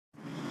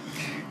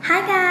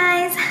Hi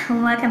guys,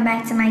 welcome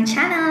back to my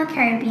channel,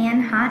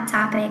 Caribbean Hot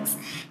Topics.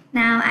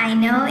 Now I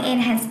know it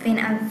has been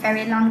a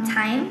very long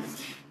time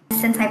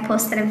since I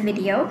posted a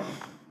video,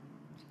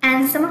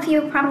 and some of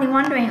you are probably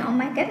wondering, oh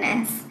my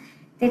goodness,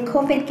 did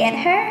COVID get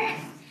her?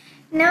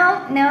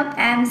 Nope,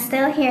 I'm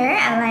still here,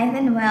 alive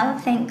and well,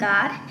 thank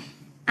God.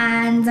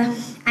 And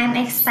I'm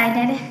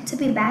excited to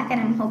be back, and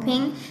I'm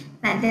hoping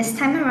that this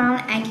time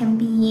around I can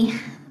be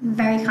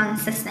very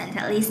consistent.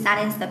 At least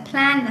that is the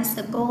plan, that's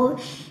the goal,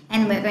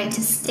 and we're going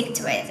to stick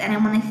to it. And I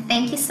want to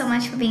thank you so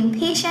much for being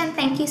patient.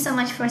 Thank you so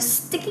much for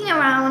sticking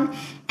around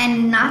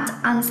and not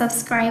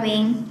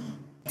unsubscribing.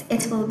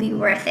 It will be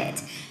worth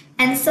it.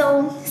 And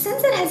so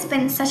since it has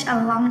been such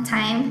a long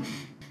time,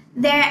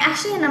 there are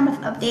actually a number of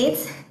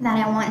updates that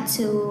I want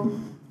to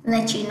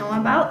let you know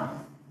about.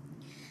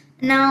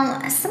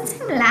 Now,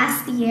 sometime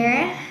last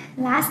year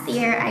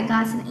I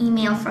got an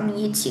email from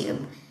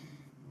YouTube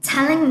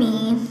telling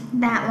me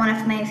that one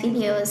of my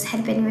videos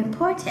had been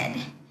reported.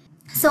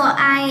 So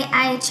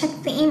I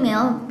checked the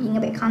email, being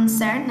a bit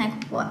concerned,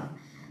 like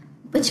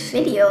which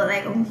video,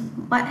 like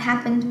what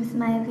happened with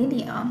my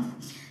video.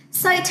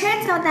 So it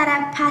turns out that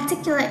a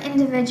particular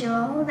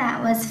individual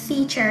that was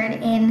featured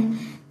in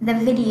the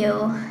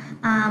video,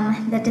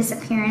 The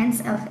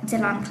Disappearance of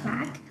Dylon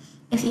Clarke.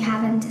 If you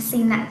haven't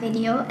seen that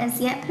video as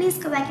yet, please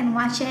go back and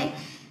watch it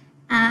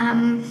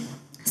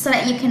so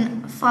that you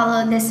can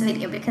follow this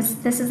video, because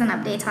this is an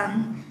update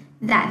on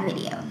that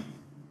video.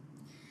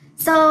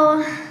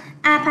 So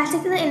a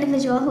particular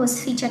individual who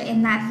was featured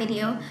in that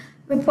video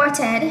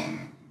reported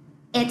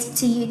it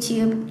to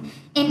YouTube,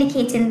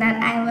 indicating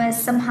that I was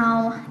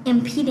somehow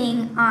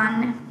impeding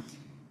on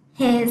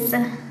his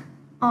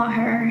or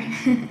her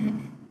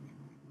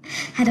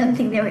I don't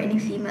think there were any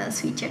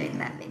females featured in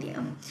that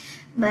video,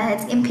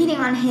 but impeding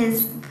on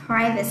his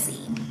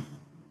privacy.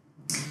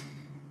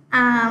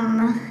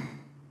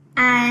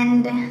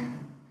 And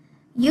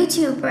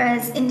YouTube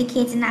was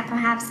indicating that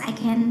perhaps I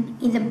can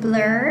either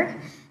blur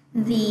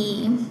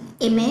the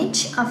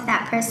image of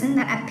that person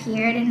that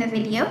appeared in the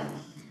video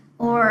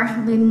or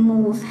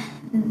remove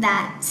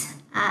that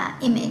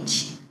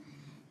image.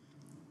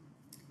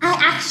 I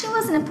actually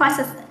was in the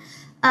process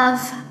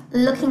of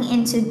looking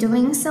into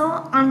doing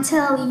so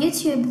until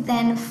YouTube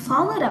then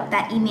followed up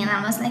that email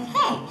and was like,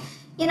 hey,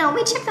 you know,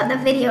 we checked out the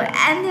video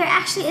and there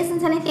actually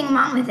isn't anything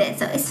wrong with it,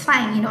 so it's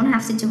fine, you don't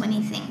have to do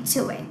anything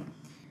to it.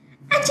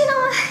 And you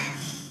know,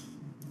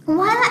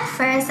 while at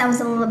first I was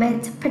a little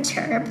bit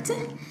perturbed,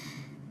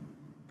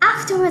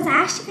 afterwards I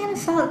actually kind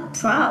of felt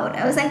proud.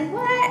 I was like,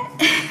 what?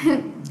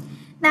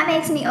 That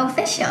makes me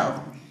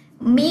official.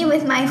 Me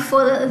with my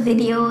full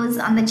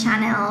videos on the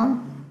channel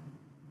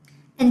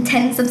and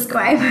 10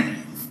 subscribers.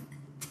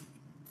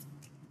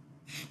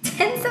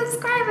 10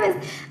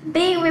 subscribers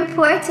being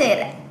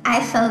reported. I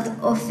felt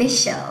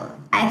official.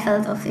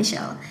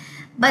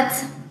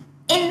 But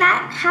in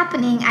that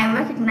happening, I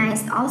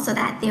recognized also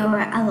that there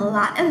were a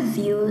lot of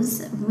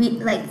views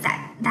like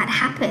that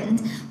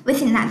happened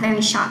within that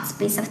very short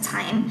space of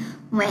time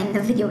when the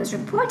video was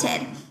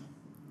reported.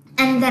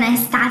 And then I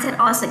started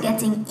also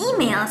getting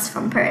emails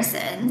from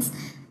persons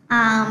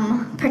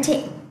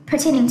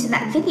pertaining to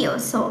that video.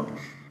 So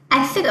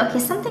I figured, okay,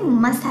 something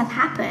must have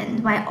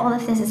happened while all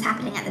of this is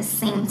happening at the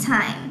same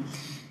time.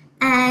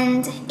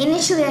 And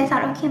initially I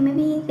thought, okay,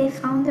 maybe they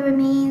found the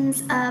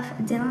remains of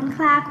Dylon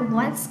Clarke,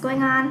 what's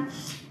going on?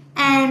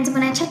 And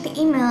when I checked the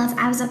emails,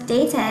 I was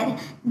updated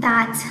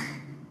that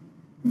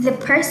the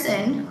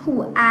person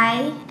who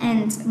I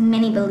and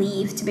many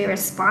believe to be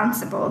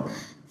responsible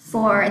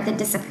for the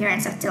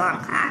disappearance of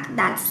Dylon Clarke,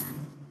 that's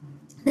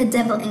the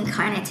devil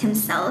incarnate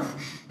himself,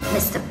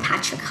 Mr.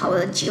 Patrick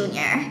Howell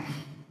Jr.,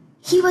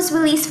 he was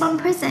released from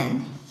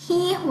prison.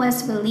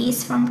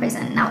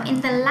 Now,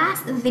 in the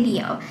last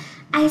video,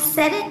 I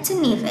said it to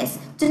Nevis,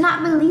 do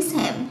not release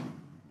him.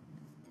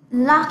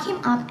 Lock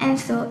him up and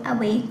throw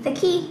away the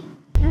key.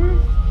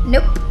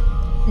 Nope.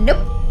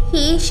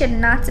 He should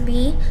not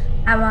be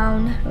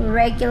around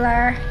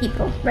regular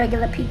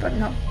people.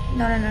 No.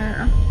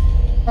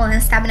 Only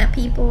stabbing at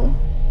people,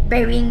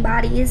 burying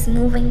bodies,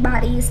 moving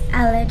bodies,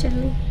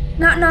 allegedly.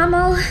 Not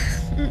normal.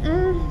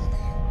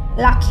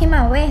 Lock him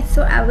away,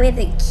 throw away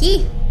the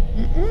key.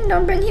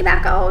 Don't bring him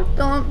back out.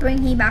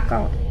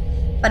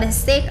 For the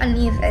sake of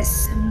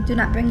Nevis, do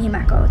not bring him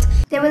back out.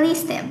 They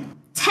released him.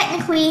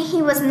 Technically,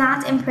 he was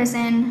not in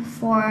prison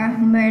for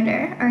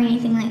murder or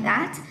anything like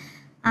that.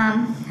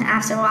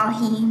 After all,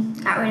 he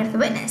got rid of the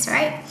witness,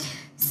 right?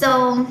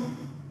 So,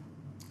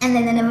 and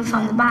then they never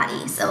found the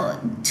body. So,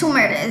 2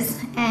 murders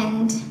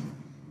and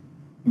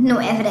no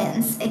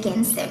evidence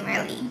against him,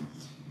 really.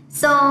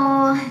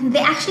 So, they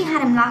actually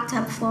had him locked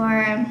up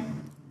for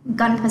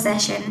gun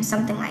possession,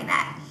 something like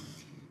that.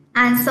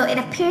 And so it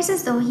appears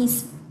as though he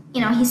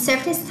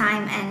served his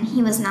time and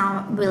he was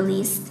now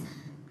released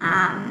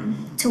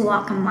to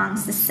walk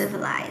amongst the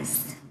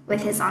civilized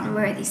with his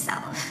unworthy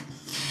self.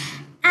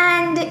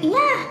 And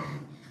yeah,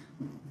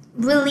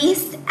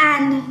 released,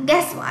 and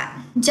guess what?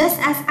 Just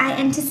as I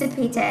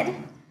anticipated,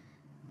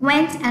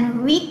 went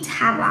and wreaked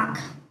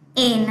havoc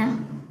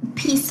in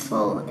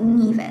peaceful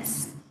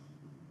Nevis.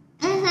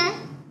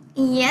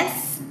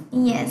 Yes,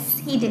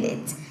 he did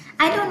it.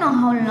 I don't know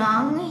how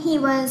long he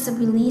was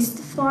released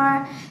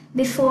for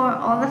before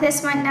all of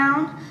this went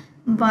down,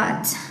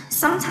 but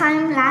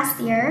sometime last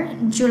year,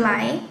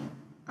 July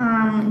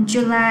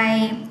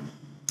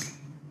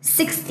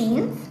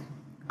 16th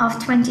of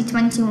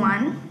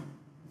 2021,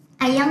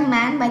 a young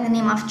man by the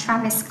name of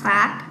Travis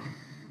Clarke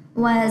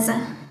was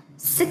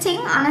sitting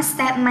on a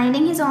step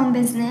minding his own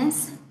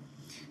business,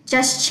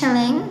 just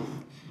chilling,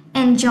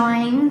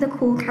 enjoying the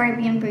cool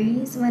Caribbean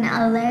breeze when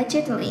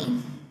allegedly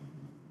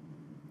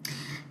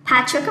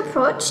Patrick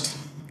approached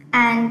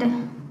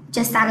and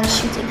just started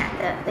shooting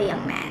at the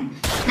young man.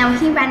 Now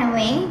he ran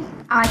away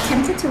or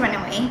attempted to run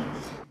away,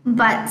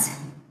 but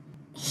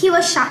he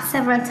was shot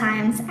several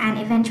times and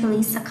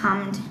eventually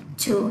succumbed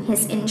to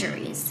his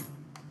injuries.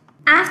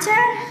 After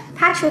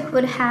Patrick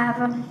would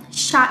have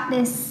shot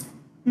this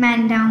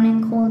man down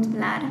in cold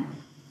blood,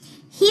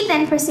 he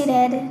then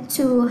proceeded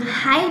to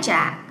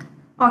hijack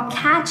or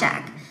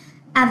carjack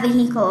a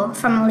vehicle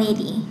from a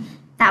lady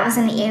that was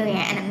in the area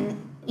and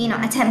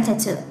attempted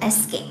to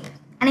escape.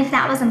 And if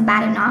that wasn't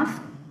bad enough,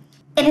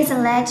 it is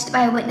alleged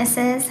by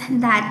witnesses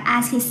that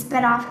as he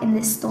sped off in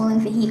this stolen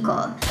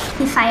vehicle,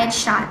 he fired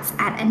shots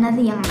at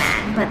another young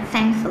man, but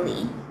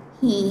thankfully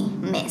he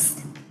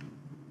missed.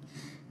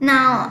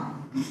 Now,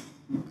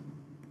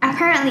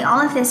 apparently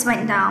all of this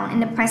went down in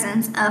the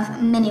presence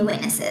of many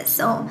witnesses.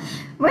 So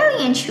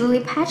really and truly,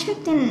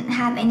 Patrick didn't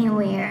have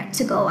anywhere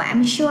to go.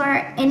 I'm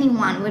sure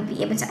anyone would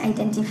be able to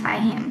identify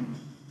him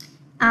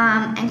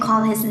and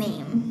call his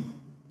name,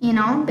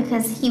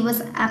 because he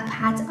was a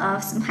part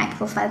of some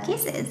high-profile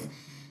cases.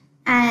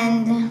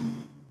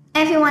 And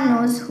everyone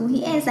knows who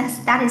he is.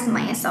 That is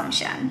my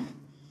assumption.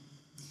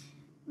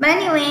 But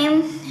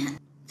anyway,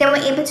 they were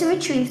able to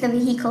retrieve the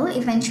vehicle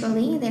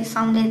eventually. They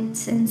found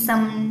it in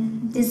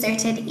some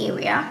deserted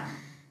area.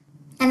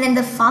 And then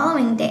the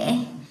following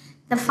day,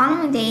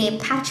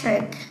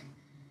 Patrick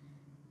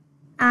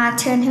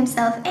turned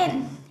himself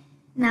in.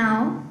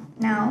 Now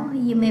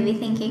you may be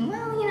thinking,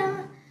 well,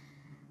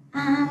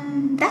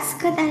 that's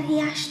good that he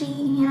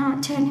actually,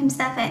 turned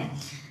himself in.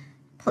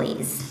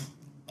 Please.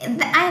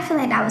 I feel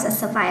like that was a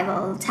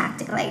survival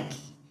tactic. Like,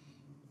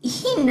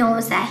 he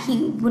knows that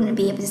he wouldn't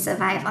be able to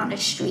survive on the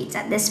streets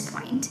at this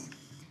point.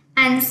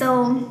 And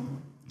so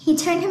he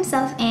turned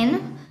himself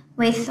in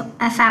with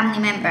a family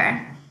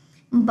member.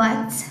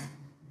 But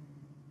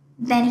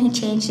then he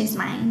changed his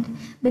mind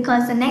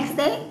because the next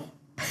day,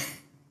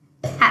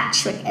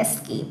 Patrick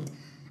escaped.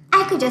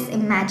 I could just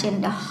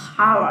imagine the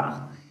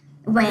horror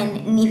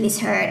when Nevis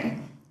heard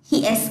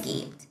he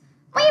escaped.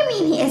 What do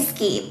you mean he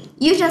escaped?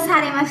 You just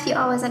had him a few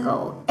hours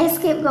ago.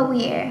 Escape go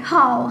where?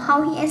 How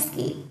he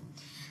escaped?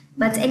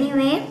 But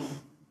anyway,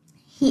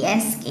 he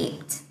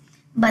escaped.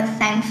 But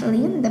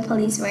thankfully, the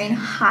police were in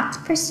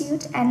hot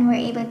pursuit and were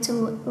able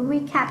to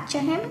recapture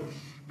him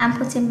and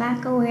put him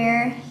back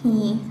where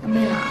he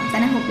belongs.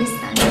 And I hope this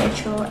time they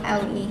throw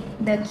away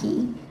the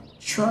key,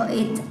 throw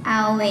it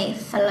away,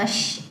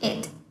 flush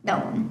it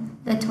down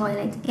the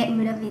toilet, get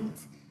rid of it.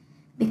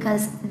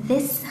 Because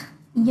this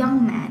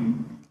young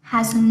man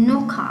has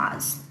no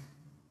cause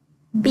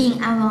being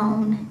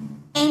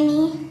around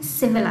any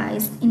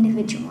civilized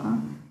individual.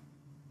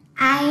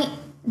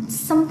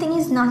 Something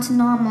is not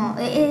normal.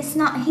 He's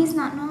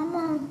not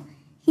normal.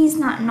 He's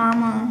not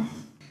normal.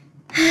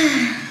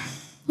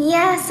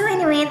 Yeah, so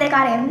anyway, they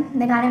got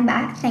him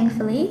back,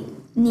 thankfully.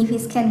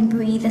 Nevis can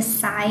breathe a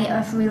sigh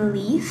of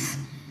relief.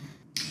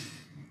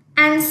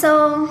 And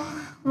so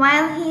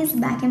while he's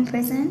back in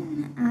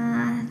prison,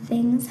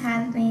 things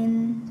have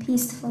been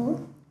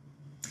peaceful.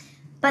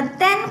 But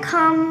then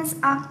comes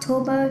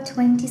October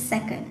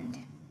 22nd.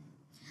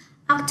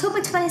 October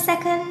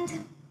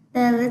 22nd,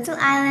 the little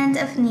island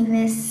of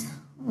Nevis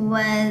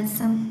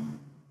was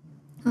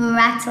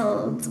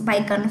rattled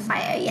by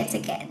gunfire yet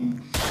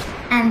again.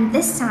 And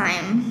this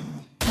time,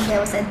 there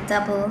was a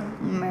double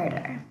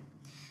murder.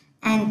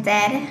 And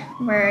dead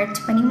were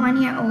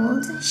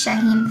 21-year-old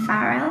Shaheem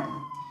Farrell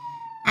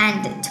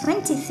and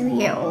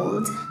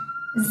 23-year-old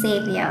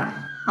Xavier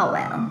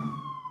Howell,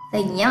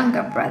 the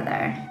younger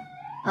brother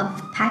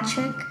of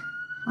Patrick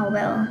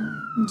Howell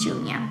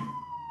Jr.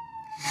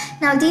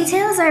 Now,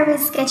 details are a bit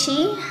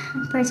sketchy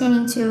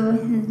pertaining to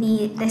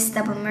this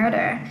double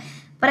murder,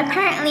 but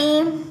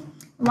apparently,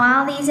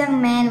 while these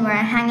young men were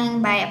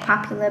hanging by a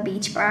popular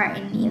beach bar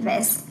in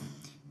Nevis,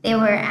 they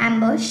were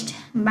ambushed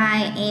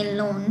by a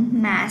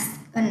lone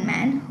masked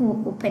gunman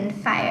who opened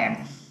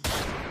fire.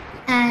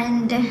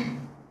 And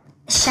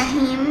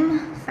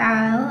Shaheem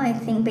Farrell, I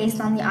think based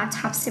on the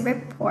autopsy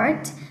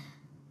report,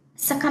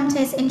 succumbed to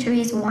his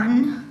injuries,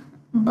 one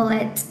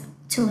bullet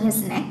to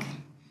his neck,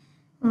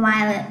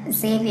 while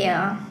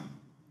Xavier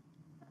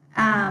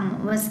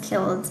was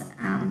killed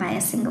by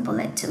a single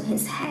bullet to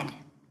his head.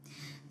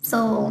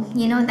 So,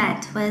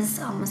 that was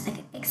almost like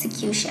an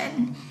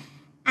execution,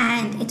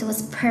 and it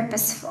was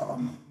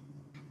purposeful.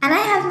 And I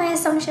have my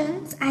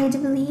assumptions. I do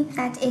believe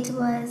that it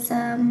was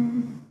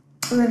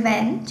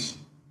revenge.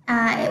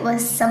 It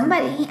was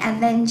somebody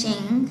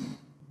avenging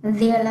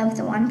their loved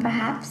one,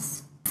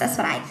 perhaps. That's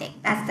what I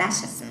think.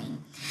 That's just me.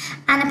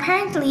 And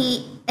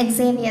apparently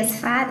Xavier's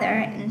father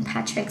and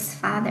Patrick's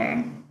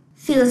father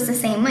feels the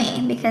same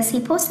way, because he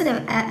posted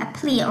a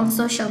plea on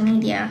social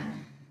media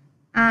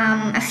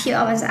a few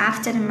hours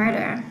after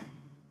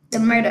the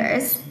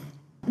murders,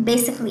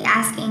 basically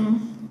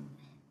asking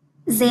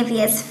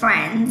Xavier's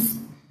friends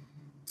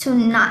to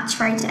not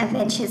try to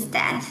avenge his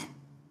death,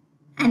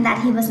 and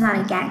that he was not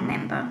a gang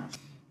member,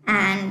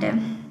 and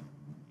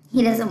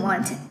he doesn't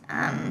want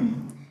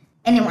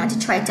anyone to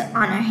try to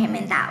honor him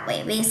in that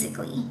way,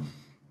 basically.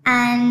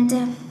 And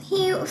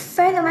he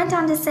further went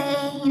on to say,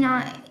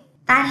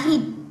 that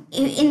he,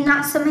 in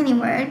not so many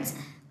words,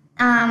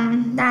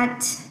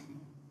 that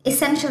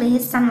essentially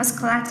his son was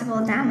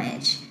collateral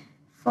damage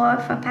for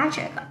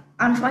Patrick.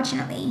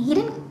 Unfortunately, he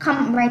didn't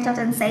come right out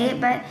and say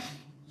it, but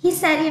he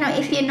said,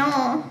 if you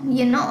know,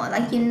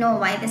 like,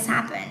 why this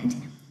happened.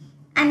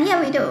 And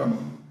yeah, we do.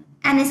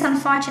 And it's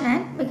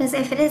unfortunate, because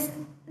if it is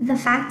the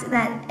fact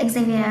that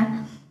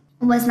Xavier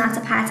was not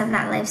a part of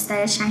that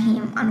lifestyle,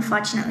 Shaheem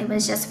unfortunately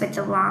was just with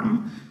the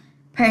wrong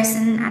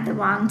person at the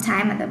wrong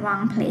time at the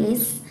wrong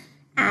place,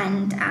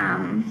 and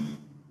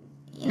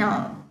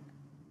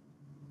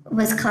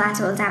was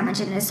collateral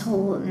damage in this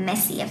whole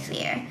messy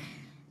affair.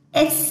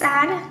 It's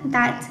sad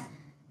that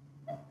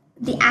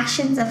the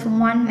actions of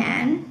one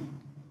man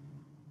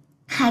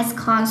has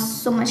caused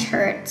so much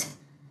hurt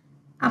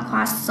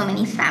across so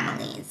many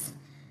families.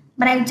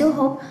 But I do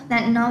hope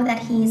that now that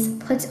he's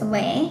put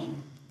away,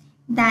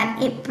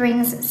 that it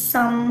brings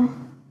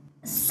some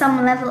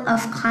level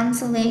of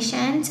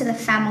consolation to the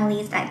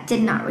families that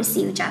did not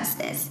receive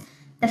justice.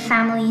 The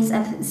families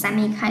of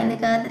Zami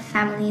Kailiga, the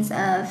family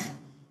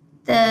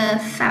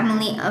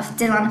of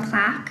Dylon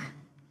Clarke,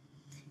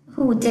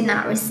 who did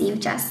not receive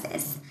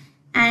justice.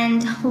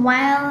 And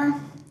while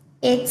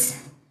it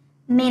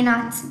may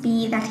not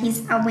be that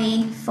he's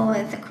away for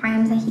the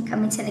crimes that he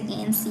committed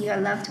against your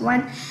loved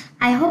one,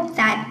 I hope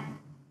that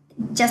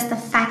just the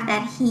fact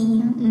that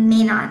he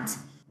may not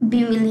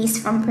be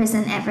released from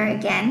prison ever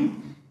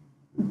again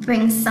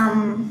brings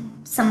some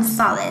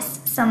solace,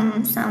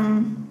 some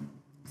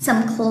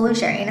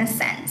closure in a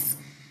sense.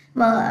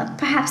 Well,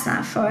 perhaps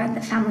not for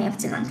the family of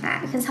Dylon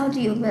Clarke, because how do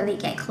you really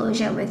get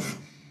closure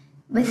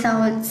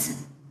without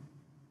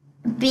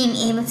being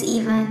able to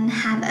even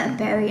have a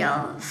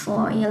burial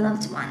for your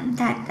loved one?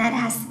 That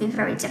has to be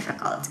very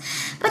difficult.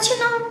 But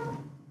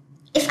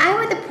if I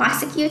were the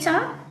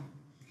prosecutor,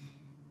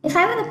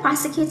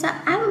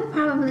 I would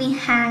probably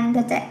hang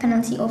the death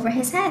penalty over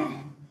his head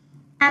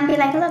and be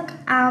like, look,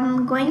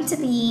 I'm going to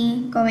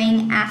be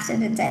going after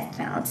the death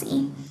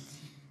penalty.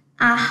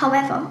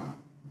 However,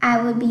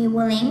 I would be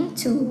willing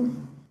to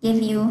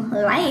give you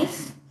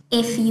life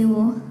if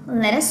you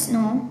let us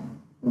know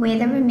where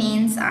the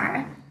remains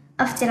are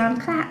of Dylon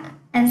Clarke,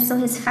 and so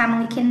his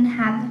family can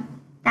have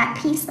that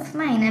peace of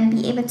mind and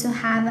be able to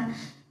have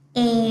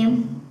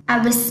a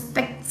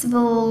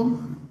respectable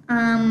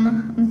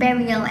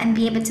burial and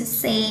be able to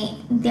say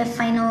their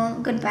final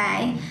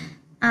goodbye,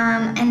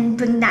 and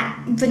bring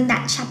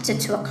that chapter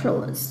to a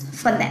close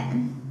for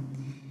them.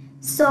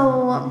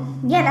 So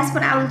yeah, that's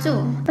what I would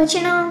do. But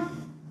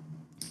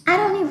I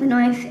don't even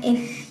know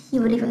if he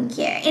would even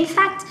care. In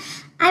fact,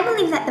 I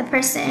believe that the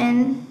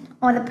person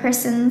or the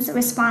persons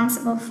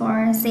responsible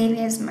for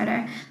Xavier's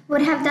murder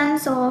would have done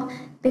so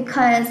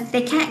because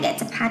they can't get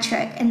to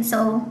Patrick, and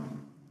so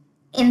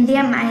in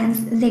their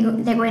minds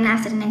they're going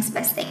after the next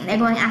best thing. They're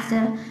going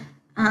after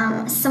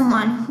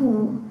someone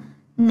who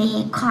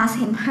may cause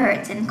him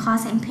hurt and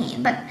cause him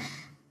pain. But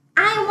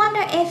I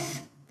wonder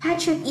if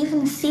Patrick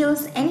even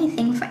feels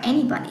anything for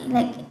anybody.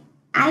 Like,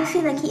 I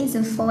feel like he is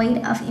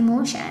void of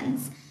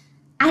emotions.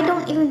 I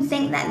don't even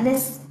think that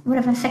this would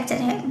have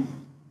affected him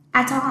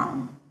at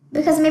all,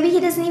 because maybe he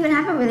doesn't even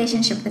have a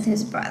relationship with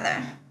his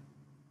brother.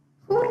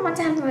 Who would want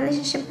to have a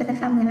relationship with a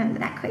family member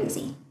that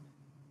crazy?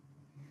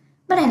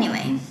 But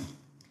anyway,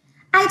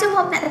 I do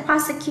hope that the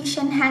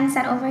prosecution hangs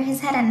that over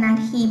his head, and that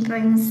he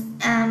brings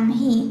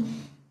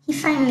he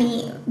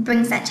finally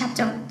brings that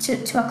chapter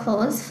to a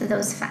close for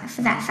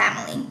that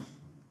family.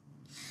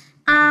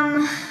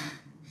 But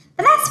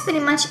that's pretty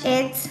much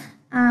it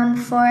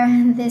for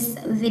this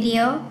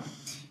video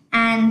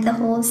and the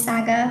whole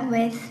saga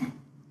with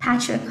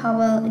Patrick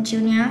Howell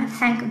Jr.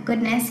 Thank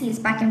goodness he's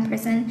back in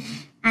prison,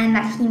 and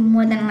that he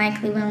more than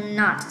likely will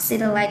not see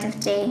the light of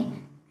day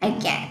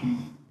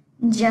again,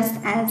 just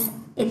as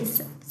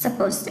it's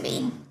supposed to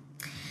be.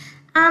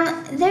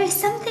 There's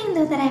something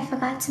though that I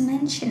forgot to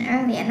mention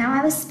earlier. Now,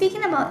 I was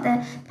speaking about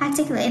the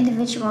particular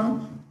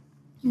individual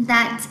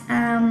that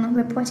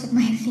reported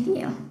my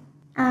video.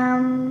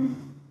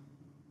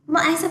 Well,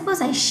 I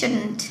suppose I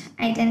shouldn't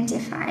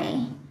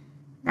identify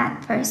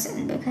that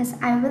person, because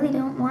I really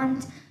don't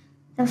want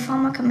the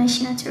former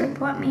commissioner to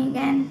report me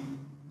again.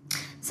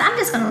 So I'm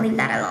just going to leave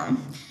that alone.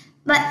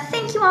 But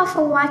thank you all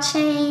for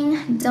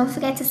watching. Don't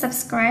forget to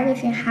subscribe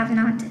if you have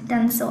not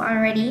done so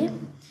already.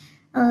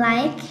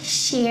 Like,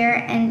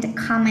 share, and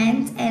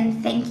comment.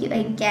 And thank you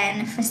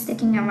again for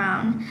sticking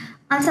around.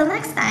 Until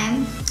next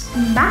time,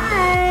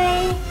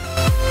 bye!